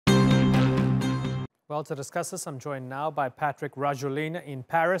Well, to discuss this, I'm joined now by Patrick Rajoelina in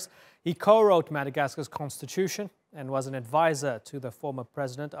Paris. He co-wrote Madagascar's constitution and was an advisor to the former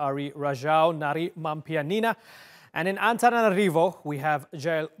president, Hery Rajaonarimampianina. And in Antananarivo, we have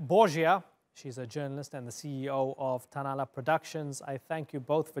Gaelle Borgia. She's a journalist and the CEO of Tanala Productions. I thank you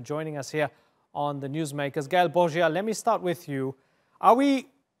both for joining us here on the Newsmakers. Gaelle Borgia, let me start with you. Are we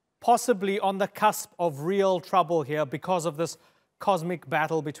possibly on the cusp of real trouble here because of this cosmic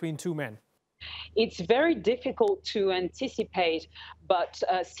battle between two men? It's very difficult to anticipate, but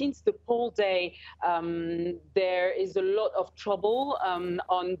since the poll day, there is a lot of trouble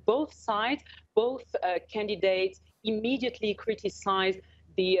on both sides. Both candidates immediately criticized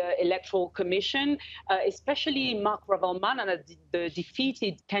the Electoral Commission, especially Marc Ravalomanana, the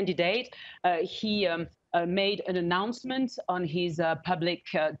defeated candidate. He made an announcement on his public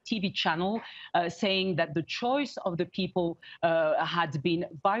TV channel saying that the choice of the people had been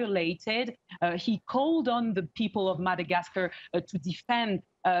violated. He called on the people of Madagascar to defend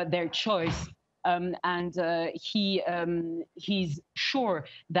their choice. He's sure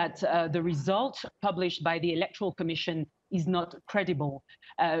that the result published by the Electoral Commission is not credible.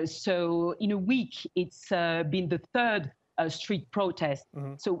 So in a week, it's been the third street protest.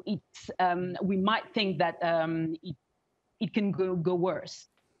 Mm-hmm. So it's we might think that it can go worse.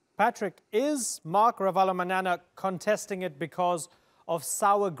 Patrick, is Marc Ravalomanana contesting it because of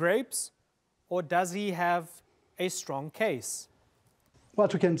sour grapes, or does he have a strong case?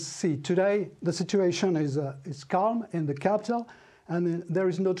 What we can see today, the situation is calm in the capital, and there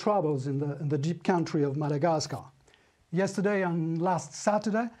is no troubles in the deep country of Madagascar. Yesterday and last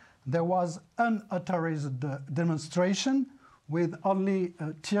Saturday, there was unauthorized demonstration with only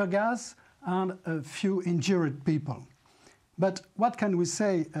tear gas and a few injured people. But what can we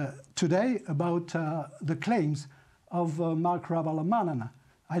say today about the claims of Marc Ravalomanana?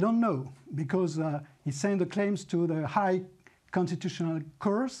 I don't know, because he sent the claims to the High Constitutional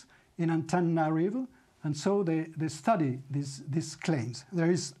Court in Antananarivo, and so they study these claims. There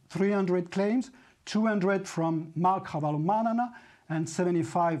is 300 claims, 200 from Marc Ravalomanana and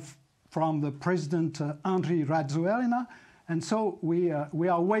 75 from the president Hery Rajaonarimampianina, and so we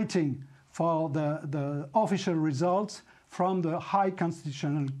are waiting for the official results from the High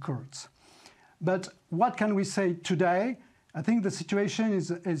Constitutional Courts. But what can we say today? I think the situation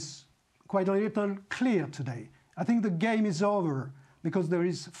is quite a little clear today. I think the game is over because there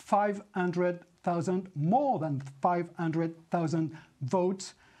is 500,000, more than 500,000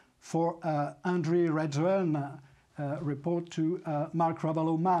 votes for Hery Rajaonarimampianina report to Marc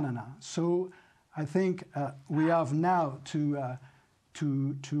Ravalomanana. So I think we have now to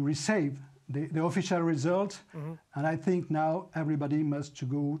receive the official result, mm-hmm. And I think now everybody must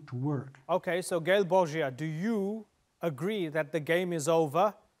go to work. Okay, so Gaelle Borgia, do you agree that the game is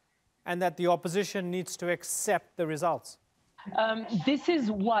over and that the opposition needs to accept the results? This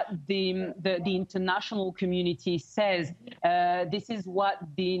is what the international community says. This is what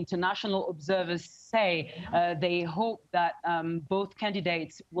the international observers say. They hope that both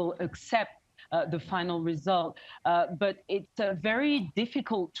candidates will accept the final result. But it's very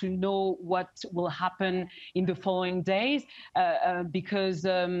difficult to know what will happen in the following days because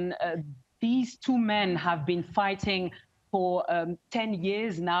these two men have been fighting for 10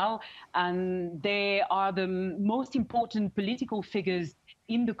 years now, and they are the most important political figures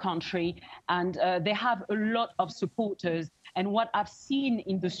in the country, and they have a lot of supporters. And what I've seen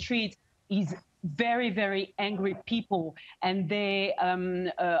in the streets is very, very angry people, and they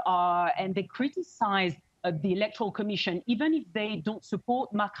criticize the Electoral Commission, even if they don't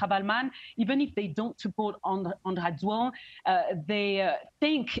support Marc Ravalomanana, even if they don't support Rajoelina, they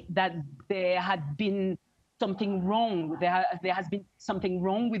think that there had been something wrong. There has been something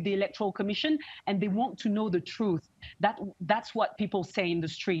wrong with the Electoral Commission, and they want to know the truth. That's what people say in the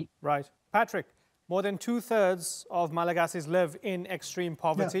street. Right. Patrick, more than 2/3 of Malagasys live in extreme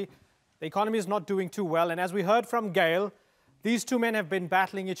poverty. Yeah. The economy is not doing too well. And as we heard from Gaelle, these two men have been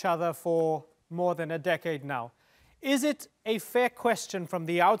battling each other for more than a decade now. Is it a fair question from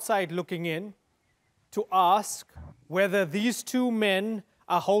the outside looking in to ask whether these two men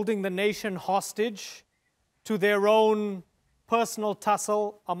are holding the nation hostage to their own personal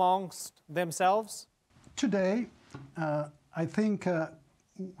tussle amongst themselves? Today, I think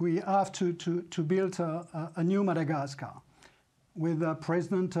we have to build a new Madagascar with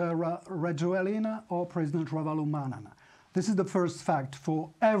President Rajoelina or President Ravalomanana. This is the first fact for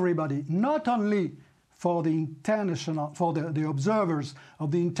everybody, not only for the the observers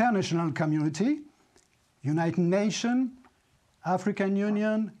of the international community, United Nations, African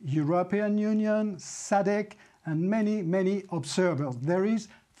Union, European Union, SADC, and many, many observers. There is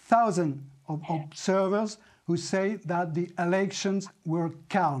thousands of observers who say that the elections were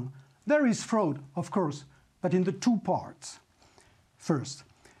calm. There is fraud, of course, but in the two parts, first.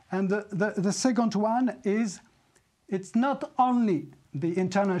 And the second one is, it's not only the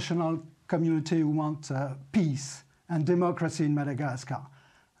international community who want peace and democracy in Madagascar.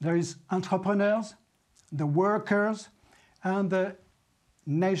 There is entrepreneurs, the workers, and the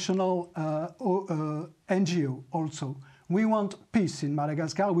national NGO also. We want peace in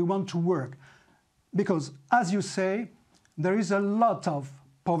Madagascar, we want to work. Because, as you say, there is a lot of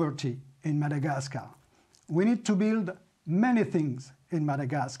poverty in Madagascar. We need to build many things in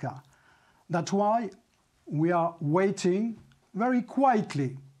Madagascar. That's why we are waiting very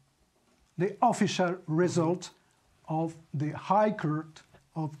quietly the official result of the High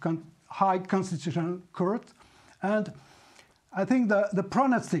Constitutional Court. And I think the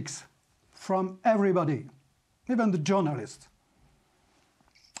pronostics from everybody, even the journalists,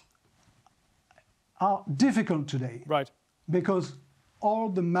 are difficult today. Right. Because all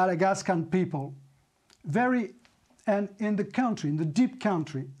the Madagascan people, and in the country, in the deep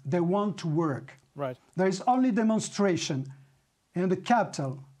country, they want to work. Right. There is only demonstration in the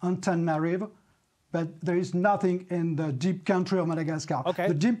capital, Antananarivo, but there is nothing in the deep country of Madagascar. Okay.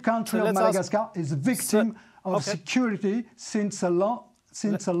 The deep country of Madagascar is a victim of security since a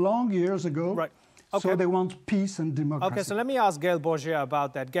long years ago. Right. Okay. So they want peace and democracy. Okay, so let me ask Gaelle Borgia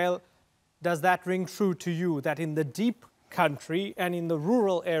about that. Gaelle, does that ring true to you, that in the deep country and in the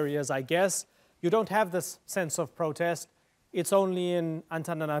rural areas, I guess, you don't have this sense of protest? It's only in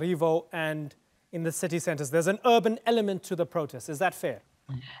Antananarivo and in the city centers. There's an urban element to the protest. Is that fair?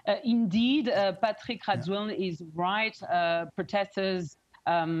 Indeed, Patrick Rajoelina is right. Protesters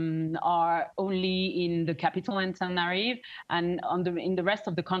are only in the capital, Antananarivo, and in the rest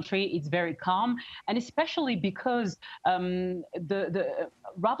of the country, it's very calm. And especially because the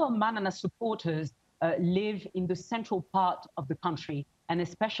Ravalomanana supporters live in the central part of the country, and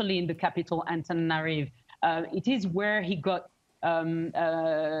especially in the capital, Antananarivo. It is where he got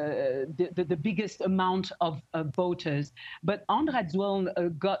the biggest amount of voters. But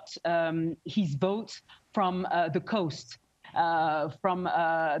Rajoelina got his votes from the coast, from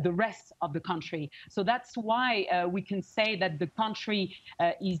the rest of the country. So that's why we can say that the country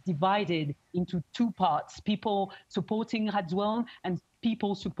is divided into two parts, people supporting Rajoelina and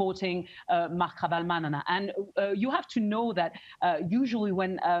people supporting Marc Ravalomanana. And you have to know that usually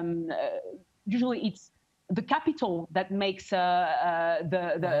it's the capital that makes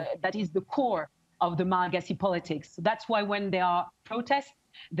that is the core of the Malagasy politics. So that's why when there are protests,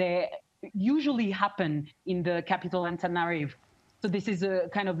 they usually happen in the capital, Antananarivo. So this is a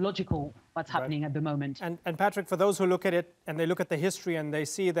kind of logical what's happening at the moment. And Patrick, for those who look at it and they look at the history and they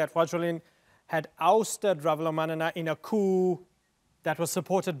see that Rajoelina had ousted Ravalomanana in a coup that was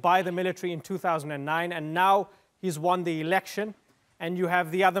supported by the military in 2009, and now he's won the election, and you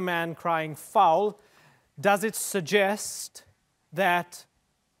have the other man crying foul. Does it suggest that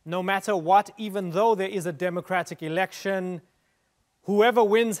no matter what, even though there is a democratic election, whoever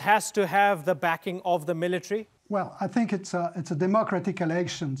wins has to have the backing of the military? Well, I think it's a democratic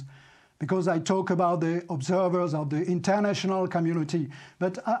elections, because I talk about the observers of the international community.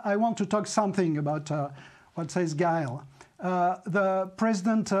 But I want to talk something about what says Gaelle. The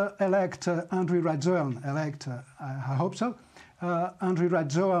president-elect, Hery Rajaonarimampianina, I hope so, Hery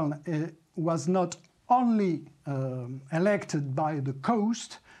Rajaonarimampianina was not only elected by the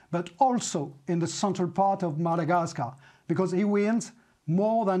coast, but also in the central part of Madagascar, because he wins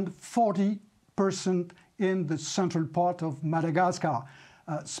more than 40% in the central part of Madagascar,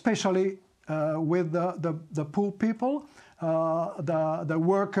 especially with the poor people, the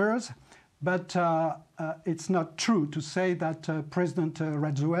workers. But it's not true to say that President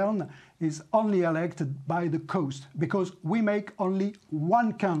Rajoelina is only elected by the coast, because we make only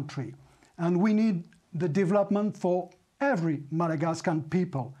one country, and we need the development for every Madagascan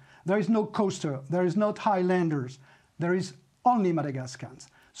people. There is no coaster, there is not highlanders, there is only Madagascans.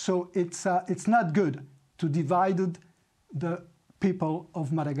 So it's not good to divide the people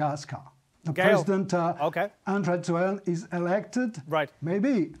of Madagascar. The Gaelle. President Hery Rajaonarimampianina is elected,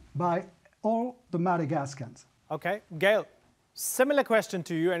 maybe by all the Madagascans. Okay, Gaelle, similar question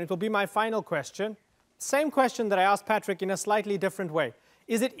to you, and it will be my final question. Same question that I asked Patrick in a slightly different way.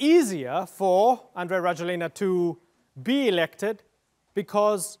 Is it easier for Hery Rajoelina to be elected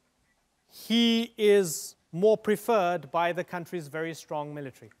because he is more preferred by the country's very strong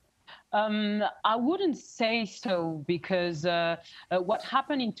military? I wouldn't say so, because what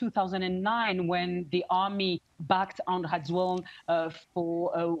happened in 2009 when the army backed André Rajoelina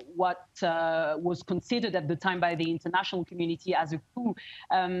for what was considered at the time by the international community as a coup,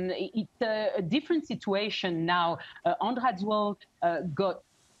 it's a different situation now. André Rajoelina got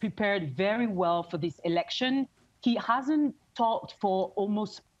prepared very well for this election. He hasn't talked for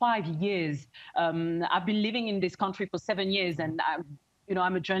almost 5 years. I've been living in this country for 7 years, and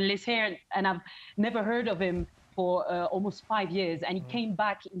I'm a journalist here, and I've never heard of him for almost 5 years. And he came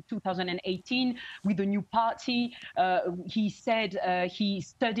back in 2018 with a new party. He said he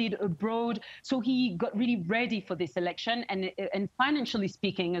studied abroad, so he got really ready for this election, and financially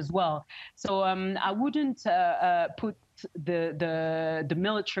speaking as well. So I wouldn't put the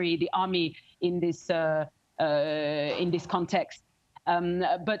military, the army, in this context.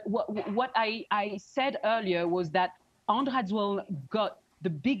 But what I said earlier was that André Rajoelina got the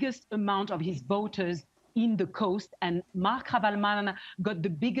biggest amount of his voters in the coast, and Marc Ravalomanana got the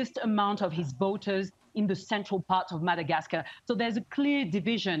biggest amount of his voters in the central part of Madagascar. So there's a clear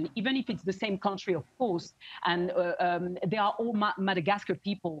division, even if it's the same country, of course, and they are all Madagascar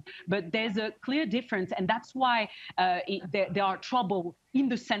people, but there's a clear difference, and that's why there are trouble in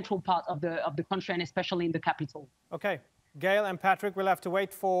the central part of the country, and especially in the capital. Okay, Gaelle and Patrick, we'll have to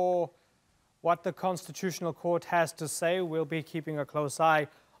wait for what the Constitutional Court has to say. We'll be keeping a close eye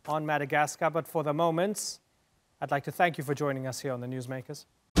on Madagascar, but for the moment, I'd like to thank you for joining us here on the Newsmakers.